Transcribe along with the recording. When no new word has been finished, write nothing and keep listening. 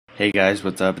Hey guys,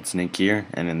 what's up? It's Nick here,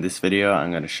 and in this video I'm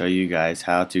going to show you guys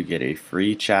how to get a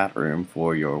free chat room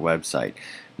for your website.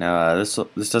 Now this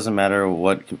doesn't matter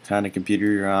what kind of computer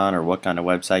you're on or what kind of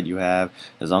website you have.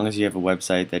 As long as you have a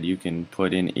website that you can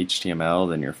put in HTML,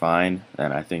 then you're fine,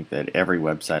 and I think that every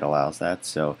website allows that.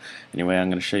 So anyway, I'm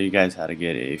going to show you guys how to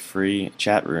get a free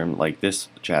chat room like this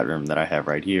chat room that I have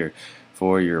right here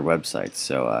for your website.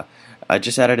 So I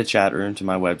just added a chat room to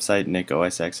my website,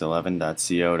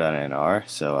 nickosx11.co.nr.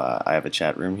 So I have a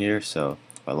chat room here. So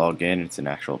if I log in, it's an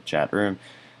actual chat room.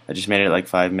 I just made it like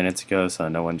 5 minutes ago, so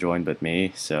no one joined but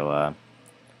me. So,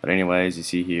 but anyways, you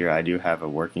see here, I do have a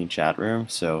working chat room.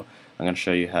 So I'm going to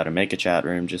show you how to make a chat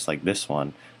room just like this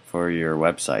one for your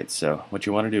website. So what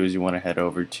you want to do is you want to head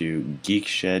over to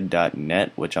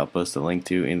geekshed.net, which I'll post a link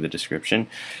to in the description.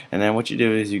 And then what you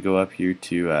do is you go up here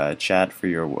to chat for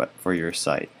your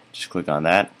site. Just click on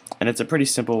that, and it's a pretty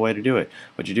simple way to do it.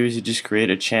 What you do is you just create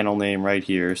a channel name right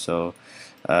here. So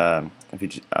if you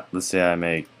let's say I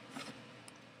make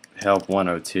help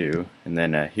 102, and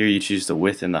then here you choose the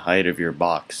width and the height of your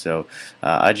box. So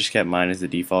I just kept mine as the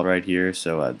default right here.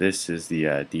 So this is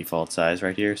the default size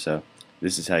right here. So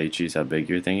this is how you choose how big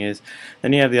your thing is.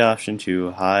 Then you have the option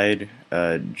to hide,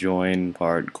 join,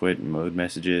 part, quit, mode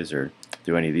messages, or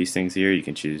do any of these things here. You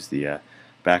can choose the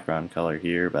background color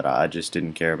here, but I just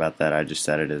didn't care about that. I just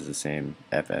set it as the same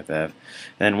FFF.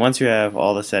 And once you have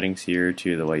all the settings here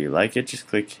to the way you like it, just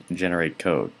click generate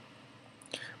code.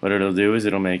 What it'll do is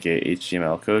it'll make a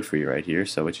HTML code for you right here.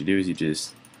 So what you do is you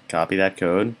just copy that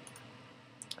code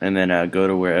and then go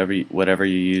to whatever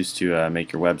you use to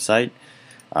make your website.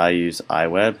 I use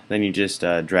iWeb. Then you just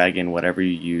drag in whatever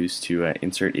you use to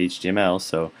insert HTML.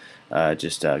 So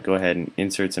just go ahead and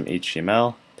insert some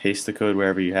HTML, paste the code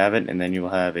wherever you have it, and then you will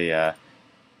have a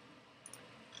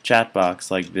chat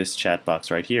box like this chat box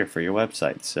right here for your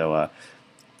website. So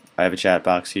I have a chat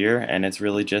box here, and it's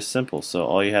really just simple. So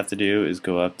all you have to do is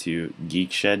go up to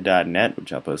geekshed.net,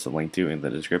 which I'll post a link to in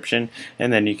the description,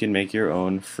 and then you can make your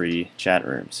own free chat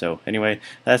room. So anyway,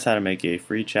 that's how to make a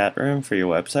free chat room for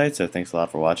your website. So thanks a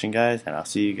lot for watching, guys, and I'll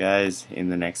see you guys in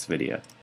the next video.